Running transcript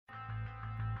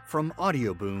From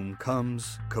Audioboom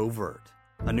comes Covert,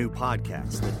 a new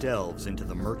podcast that delves into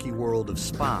the murky world of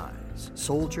spies,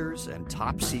 soldiers, and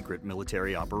top-secret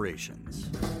military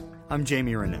operations. I'm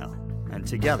Jamie Rennell, and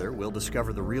together we'll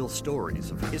discover the real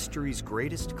stories of history's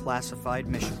greatest classified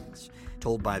missions,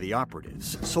 told by the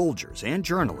operatives, soldiers, and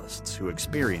journalists who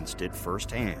experienced it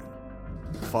firsthand.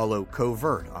 Follow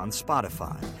Covert on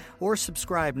Spotify, or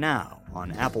subscribe now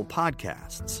on Apple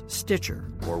Podcasts,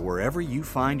 Stitcher, or wherever you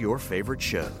find your favorite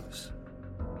shows.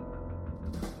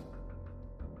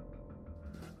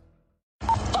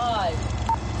 5,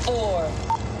 4,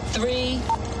 3,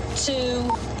 2,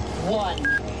 1.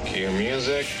 Cue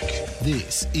music.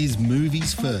 This is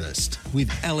Movies First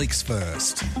with Alex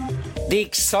First. The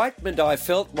excitement I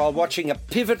felt while watching a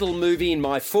pivotal movie in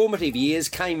my formative years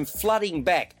came flooding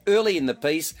back early in the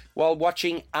piece while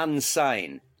watching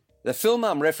Unsane. The film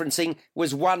I'm referencing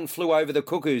was One Flew Over the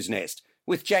Cuckoo's Nest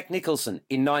with Jack Nicholson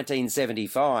in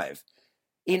 1975.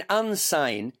 In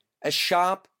Unsane, a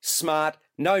sharp, smart,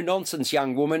 no-nonsense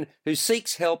young woman who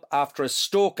seeks help after a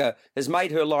stalker has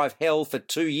made her life hell for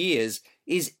 2 years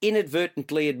is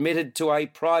inadvertently admitted to a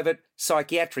private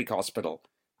psychiatric hospital.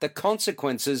 The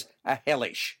consequences are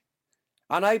hellish.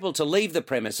 Unable to leave the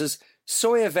premises,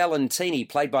 Sawyer Valentini,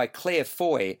 played by Claire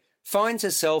Foy, finds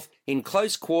herself in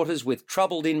close quarters with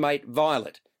troubled inmate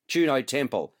Violet, Juno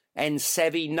Temple, and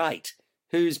savvy Nate,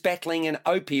 who's battling an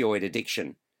opioid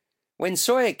addiction. When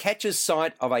Sawyer catches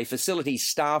sight of a facility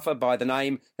staffer by the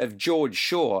name of George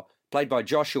Shaw, played by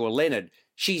Joshua Leonard,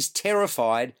 she's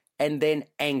terrified and then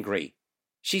angry.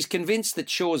 She's convinced that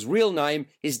Shaw's real name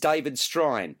is David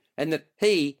Strine and that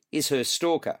he is her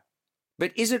stalker.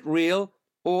 But is it real,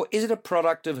 or is it a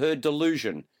product of her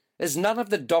delusion, as none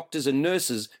of the doctors and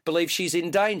nurses believe she's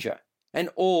in danger, and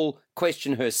all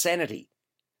question her sanity?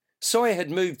 Sawyer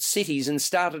had moved cities and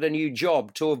started a new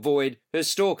job to avoid her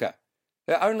stalker.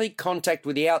 Her only contact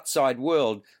with the outside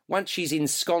world, once she's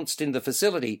ensconced in the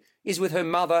facility, is with her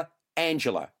mother,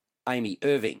 Angela, Amy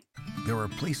Irving. There are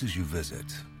places you visit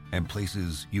and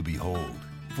places you behold,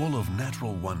 full of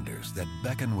natural wonders that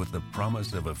beckon with the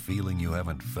promise of a feeling you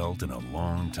haven't felt in a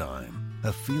long time.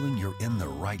 A feeling you're in the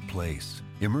right place,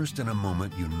 immersed in a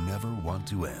moment you never want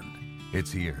to end.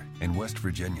 It's here in West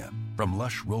Virginia, from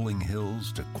lush rolling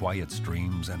hills to quiet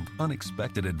streams and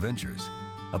unexpected adventures.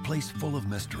 A place full of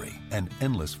mystery and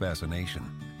endless fascination.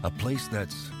 A place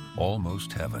that's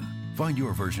almost heaven. Find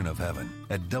your version of heaven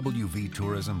at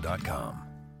wvtourism.com.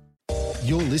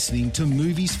 You're listening to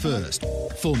Movies First.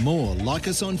 For more, like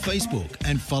us on Facebook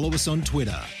and follow us on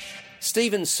Twitter.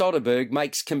 Steven Soderbergh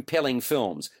makes compelling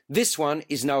films. This one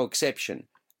is no exception.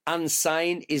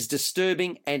 Unsane is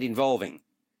disturbing and involving.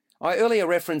 I earlier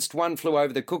referenced One Flew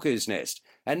Over the Cuckoo's Nest.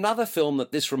 Another film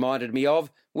that this reminded me of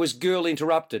was Girl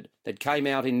Interrupted, that came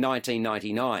out in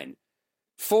 1999.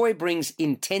 Foy brings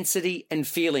intensity and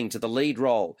feeling to the lead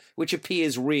role, which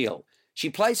appears real. She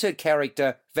plays her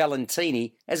character,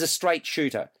 Valentini, as a straight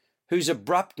shooter, whose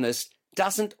abruptness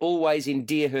doesn't always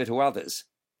endear her to others.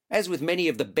 As with many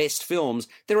of the best films,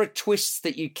 there are twists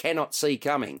that you cannot see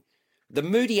coming. The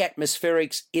moody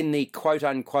atmospherics in the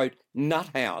quote-unquote nut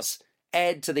house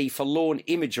add to the forlorn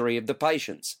imagery of the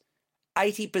patients.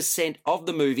 80% of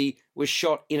the movie was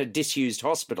shot in a disused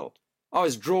hospital. I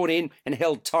was drawn in and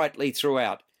held tightly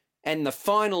throughout, and the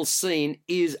final scene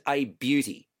is a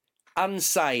beauty.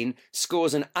 Unsane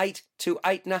scores an 8 to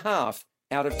 8.5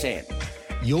 out of 10.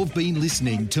 You've been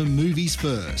listening to Movies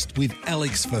First with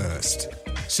Alex First.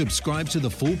 Subscribe to the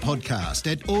full podcast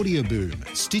at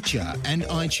Audioboom, Stitcher and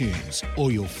iTunes,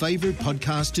 or your favourite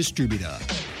podcast distributor.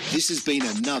 This has been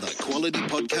another quality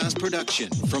podcast production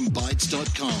from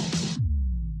Bytes.com.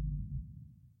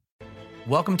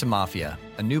 Welcome to Mafia,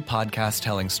 a new podcast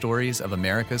telling stories of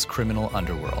America's criminal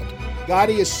underworld.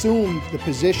 Gotti assumed the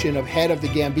position of head of the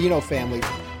Gambino family.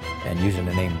 And using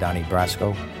the name Donnie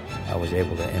Brasco, I was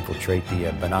able to infiltrate the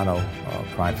Bonanno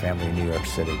crime family in New York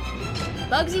City.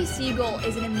 Bugsy Siegel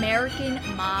is an American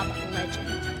mob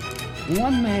legend.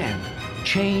 One man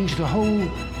changed the whole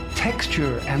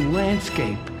texture and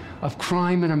landscape of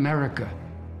crime in America.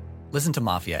 Listen to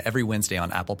Mafia every Wednesday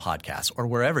on Apple Podcasts or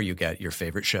wherever you get your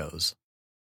favorite shows.